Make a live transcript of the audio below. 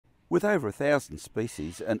With over 1,000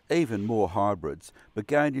 species and even more hybrids,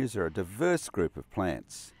 begonias are a diverse group of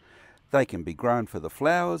plants. They can be grown for the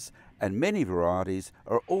flowers, and many varieties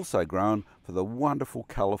are also grown for the wonderful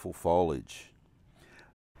colourful foliage.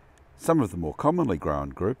 Some of the more commonly grown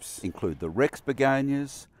groups include the Rex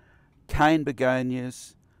Begonias, Cane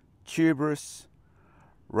Begonias, Tuberous,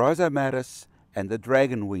 Rhizomatous and the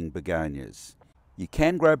dragon-wing begonias. You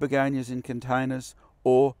can grow begonias in containers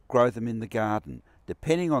or grow them in the garden,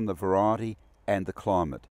 depending on the variety and the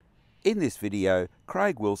climate. In this video,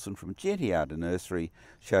 Craig Wilson from Gentiana Nursery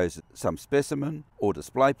shows some specimen or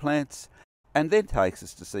display plants and then takes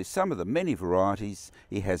us to see some of the many varieties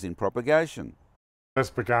he has in propagation. That's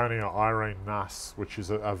Begonia Irene Nuss, which is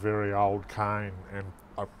a very old cane and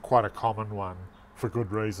quite a common one for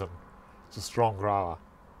good reason. It's a strong grower.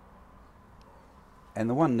 And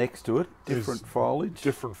the one next to it, different foliage?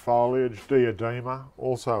 Different foliage, diadema,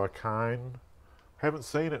 also a cane. Haven't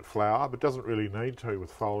seen it flower, but doesn't really need to with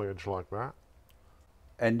foliage like that.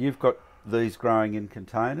 And you've got these growing in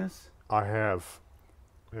containers? I have,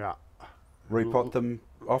 yeah. Repot them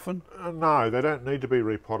often? No, they don't need to be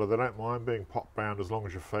repotted. They don't mind being pot bound as long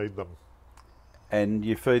as you feed them. And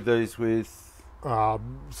you feed these with?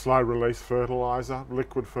 Slow release fertiliser,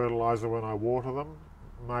 liquid fertiliser when I water them,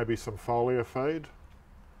 maybe some foliar feed.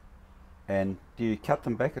 And do you cut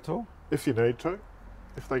them back at all? If you need to,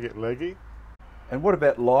 if they get leggy. And what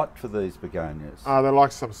about light for these begonias? They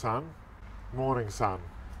like some sun, morning sun,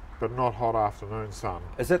 but not hot afternoon sun.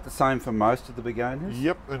 Is that the same for most of the begonias?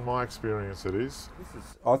 Yep, in my experience it is.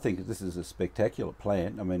 I think this is a spectacular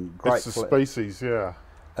plant. I mean, great. It's a species, yeah.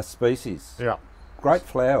 A species. Yeah. Great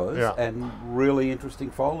flowers, yeah. And really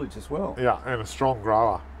interesting foliage as well. Yeah, and a strong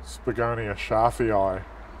grower. It's Begonia Sharfii,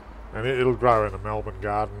 and it'll grow in a Melbourne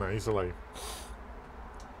garden easily.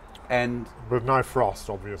 And with no frost,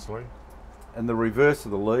 obviously. And the reverse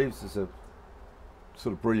of the leaves is a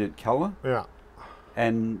sort of brilliant colour. Yeah.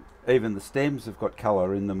 And even the stems have got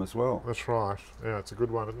colour in them as well. That's right. Yeah, it's a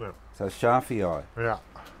good one, isn't it? So Sharfii. Yeah.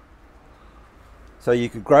 So you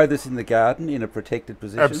could grow this in the garden in a protected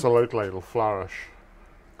position? Absolutely, it'll flourish.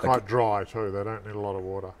 Quite dry too, they don't need a lot of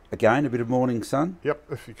water. Again, a bit of morning sun? Yep,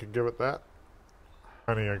 if you can give it that.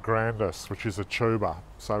 Begonia grandis, which is a tuber,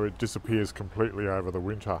 so it disappears completely over the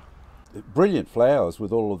winter. Brilliant flowers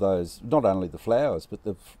with all of those, not only the flowers, but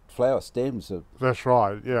the flower stems are... That's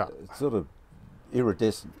right, yeah. Sort of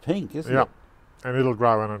iridescent pink, isn't yep. it? And it'll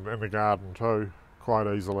grow in the garden too,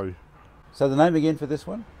 quite easily. So the name again for this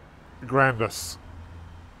one? Grandis.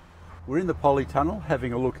 We're in the polytunnel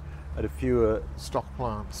having a look at a few stock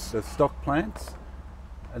plants. The stock plants,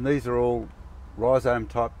 and these are all rhizome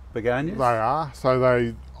type begonias? They are.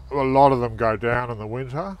 So a lot of them go down in the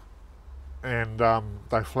winter, and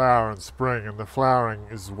they flower in spring, and the flowering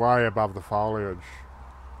is way above the foliage.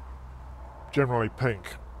 Generally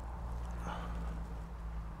pink.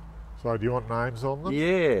 So do you want names on them?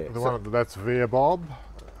 Yeah. That's Virbob.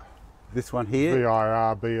 This one here?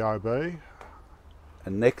 Virbob.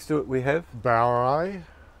 And next to it we have? Boweray.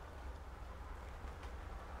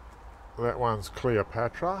 That one's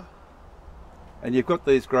Cleopatra. And you've got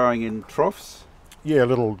these growing in troughs? Yeah,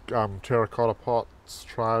 little terracotta pots,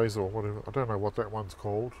 trays, or whatever. I don't know what that one's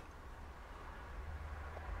called.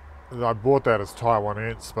 I bought that as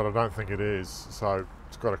Taiwanese, but I don't think it is. So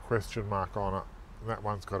it's got a question mark on it. And that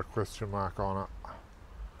one's got a question mark on it.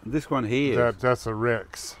 And this one here? That's a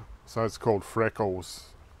Rex. So it's called Freckles.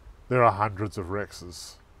 There are hundreds of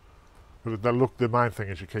Rexes. But the main thing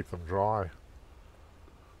is you keep them dry.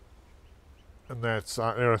 And that's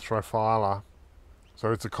Erythrophylla.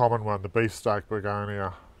 So it's a common one, the beefsteak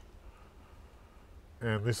begonia.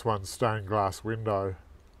 And this one's stained glass window.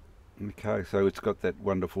 Okay, so it's got that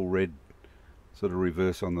wonderful red sort of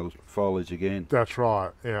reverse on the foliage again. That's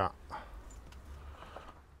right, yeah.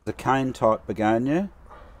 The cane type begonia.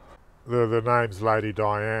 The name's Lady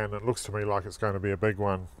Diane. It looks to me like it's going to be a big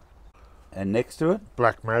one. And next to it?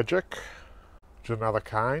 Black Magic, which is another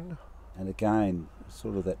cane. And again,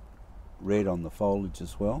 sort of that red on the foliage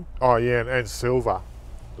as well. Oh yeah, and silver.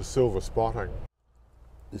 The silver spotting.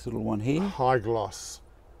 This little one here? High gloss.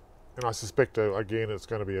 And I suspect, again, it's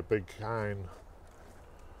going to be a big cane.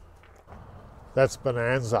 That's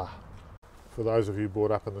Bonanza, for those of you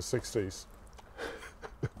brought up in the 60s.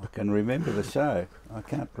 I can remember the show. I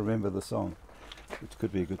can't remember the song, which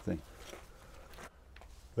could be a good thing.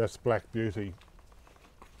 That's Black Beauty.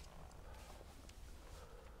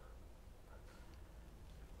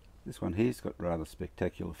 This one here's got rather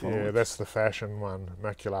spectacular foliage. Yeah, that's the fashion one,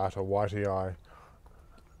 Maculata Whitey.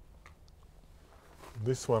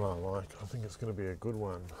 This one I like. I think it's going to be a good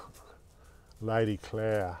one. Lady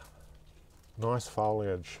Claire. Nice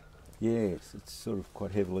foliage. Yes, it's sort of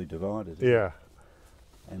quite heavily divided. Yeah.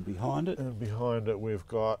 And behind it? And behind it we've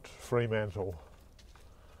got Fremantle.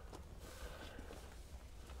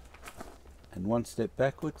 And one step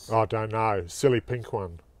backwards? I don't know. Silly pink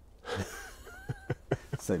one.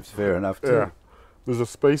 Seems fair enough too. Yeah. There's a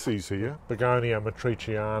species here, Begonia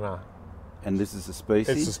Matriciana. And this is a species?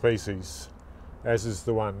 It's a species, as is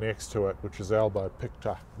the one next to it, which is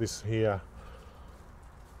Albopicta. This here.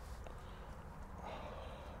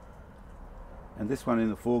 And this one in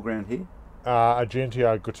the foreground here?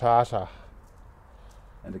 Argentio guttata.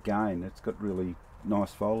 And again, it's got really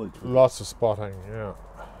nice foliage. Lots of spotting, yeah.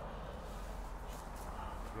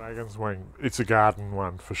 Dragon's wing. It's a garden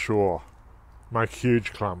one for sure. Make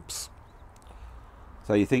huge clumps.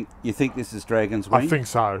 So you think this is dragon's wing? I think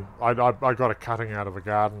so. I got a cutting out of a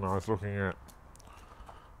garden I was looking at.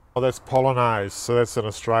 Oh, that's Polonaise. So that's an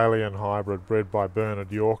Australian hybrid bred by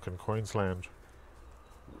Bernard York in Queensland.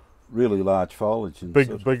 Really large foliage. And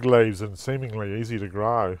Big leaves and seemingly easy to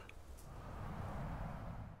grow.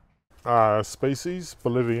 Species,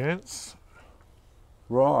 Boliviense.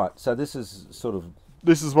 Right. So this is sort of...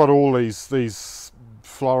 This is what all these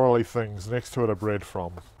florally things next to it are bred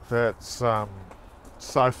from. That's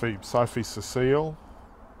Sophie Cecile.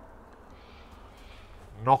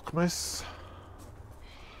 Nockmis.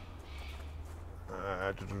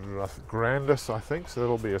 Grandis, I think, so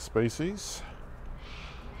that'll be a species.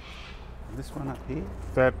 This one up here?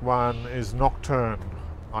 That one is Nocturne.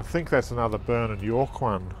 I think that's another Bernard York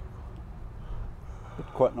one. But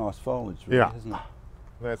quite nice foliage, really, yeah. isn't it?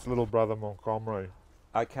 That's Little Brother Montgomery.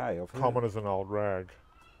 Okay, I've heard. Common as an old rag.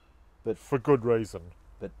 But for good reason.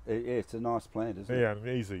 But yeah, it's a nice plant, isn't it? Yeah, and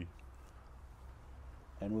easy.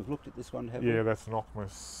 And we've looked at this one, haven't we? Yeah, that's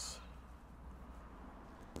Nockmis.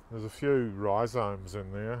 There's a few rhizomes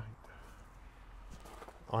in there.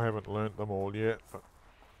 I haven't learnt them all yet. But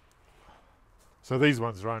so these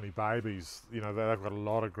ones are only babies. You know, they've got a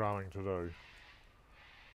lot of growing to do.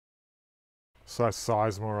 So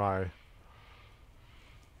Sizemore.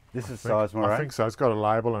 This is Sizemore? I think so. It's got a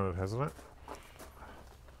label in it, hasn't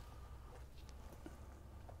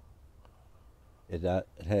it? It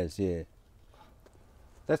has, yeah.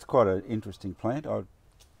 That's quite an interesting plant. And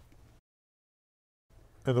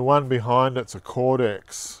the one behind it's a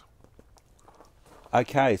Cordex.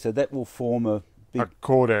 Okay, so that will form a big... A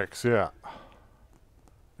Cordex, yeah.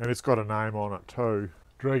 And it's got a name on it too.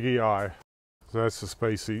 Dregii. So that's the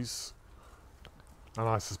species. And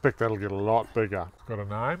I suspect that'll get a lot bigger. Got a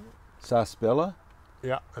name? Sarsaparilla?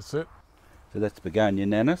 Yeah, that's it. So that's Begonia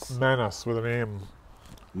Manus? Manus with an M.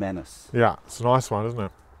 Manus. Yeah, it's a nice one, isn't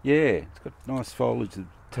it? Yeah, it's got nice foliage, a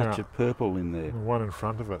touch of purple in there. The one in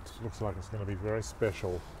front of it looks like it's going to be very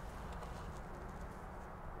special.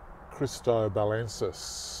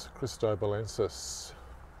 Christobalensis.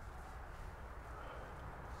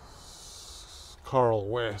 Coral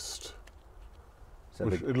West. So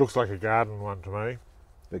it looks like a garden one to me.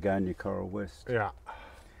 Begonia Coral West. Yeah.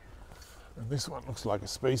 And this one looks like a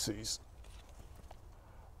species.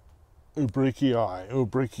 Ubriki.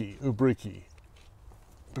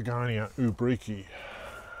 Begonia ubriki.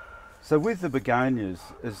 So with the begonias,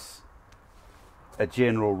 as a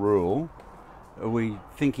general rule, are we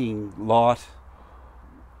thinking light,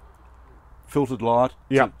 filtered light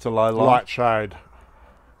to low light? Light shade.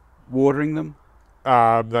 Watering them?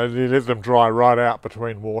 They let them dry right out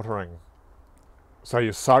between watering. So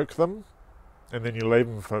you soak them and then you leave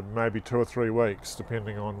them for maybe 2 or 3 weeks,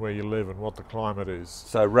 depending on where you live and what the climate is.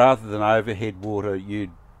 So rather than overhead water,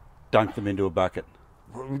 you dunk them into a bucket?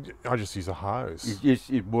 I just use a hose.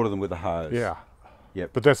 You water them with a hose? Yeah.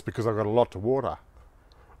 Yep. But that's because I've got a lot to water.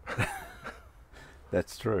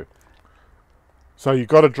 That's true. So you've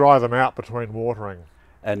got to dry them out between watering.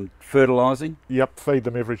 And fertilising? Yep, feed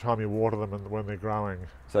them every time you water them and when they're growing.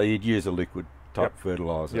 So you'd use a liquid type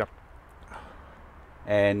fertiliser? Yep.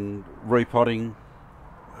 And repotting?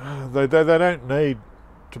 They don't need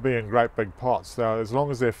to be in great big pots. As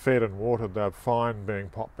long as they're fed and watered, they're fine being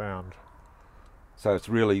pot bound. So it's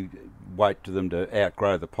really wait to them to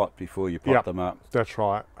outgrow the pot before you pot them up? That's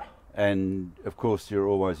right. And of course you're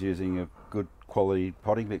always using a good quality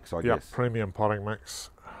potting mix, I guess? Premium potting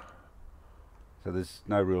mix. So there's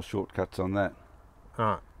no real shortcuts on that?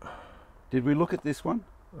 No. Did we look at this one?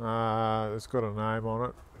 It's got a name on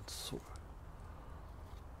it. It's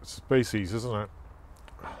a species, isn't it?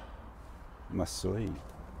 Must see.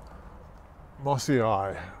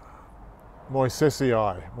 Mossiae.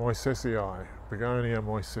 Moisesii. Begonia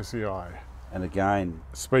moisesii. And again...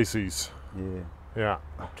 Species. Yeah. Yeah.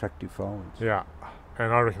 Attractive foliage. Yeah.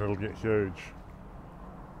 And I reckon it'll get huge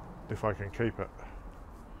if I can keep it.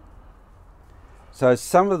 So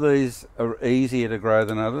some of these are easier to grow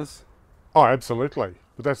than others? Oh, absolutely.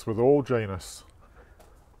 But that's with all genus.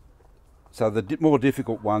 So the more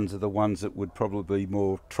difficult ones are the ones that would probably be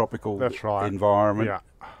more tropical That's right. environment? Yeah.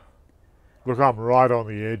 Look, I'm right on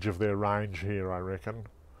the edge of their range here, I reckon.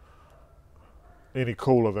 Any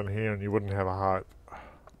cooler than here and you wouldn't have a hope.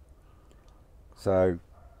 So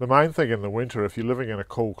the main thing in the winter, if you're living in a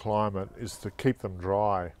cool climate, is to keep them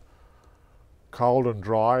dry. Cold and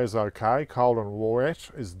dry is okay. Cold and wet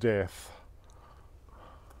is death.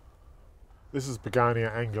 This is Begonia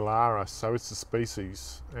angularis, so it's a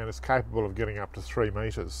species, and it's capable of getting up to 3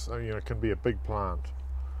 metres. So, you know, it can be a big plant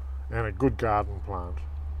and a good garden plant.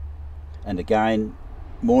 And again,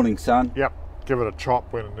 morning sun. Yep, give it a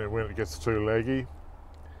chop when it gets too leggy.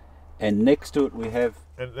 And next to it we have...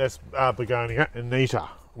 And that's Begonia Anita,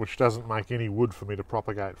 which doesn't make any wood for me to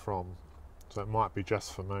propagate from. So it might be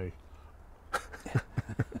just for me.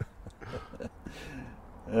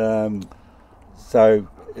 So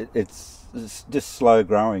it's just slow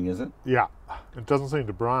growing, is it? Yeah, it doesn't seem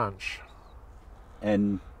to branch.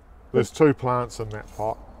 And there's 2 plants in that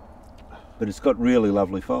pot. But it's got really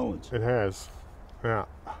lovely foliage. It has, yeah.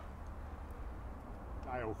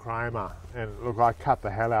 Dale Kramer, and look, I cut the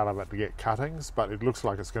hell out of it to get cuttings, but it looks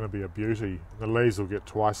like it's going to be a beauty. The leaves will get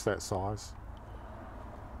twice that size.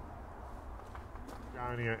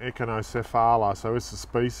 Begonia echinocephala, so it's a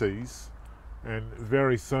species, and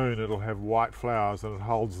very soon it'll have white flowers and it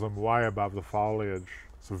holds them way above the foliage.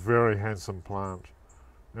 It's a very handsome plant,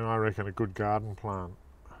 and I reckon a good garden plant.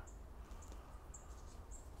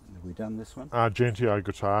 Have we done this one? Gentio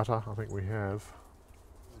guttata, I think we have.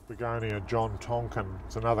 Begonia John Tonkin,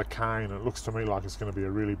 it's another cane. It looks to me like it's going to be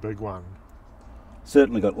a really big one.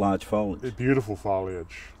 Certainly got large foliage. Beautiful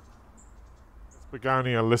foliage. It's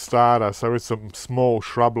Begonia listata, so it's a small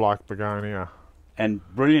shrub-like begonia. And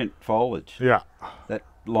brilliant foliage. Yeah. That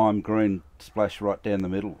lime green splash right down the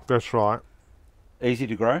middle. That's right. Easy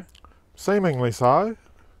to grow? Seemingly so.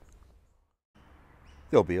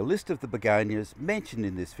 There'll be a list of the begonias mentioned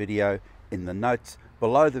in this video in the notes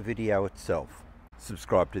below the video itself.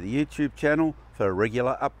 Subscribe to the YouTube channel for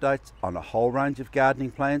regular updates on a whole range of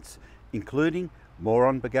gardening plants, including more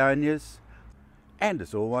on begonias. And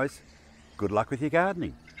as always, good luck with your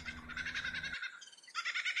gardening.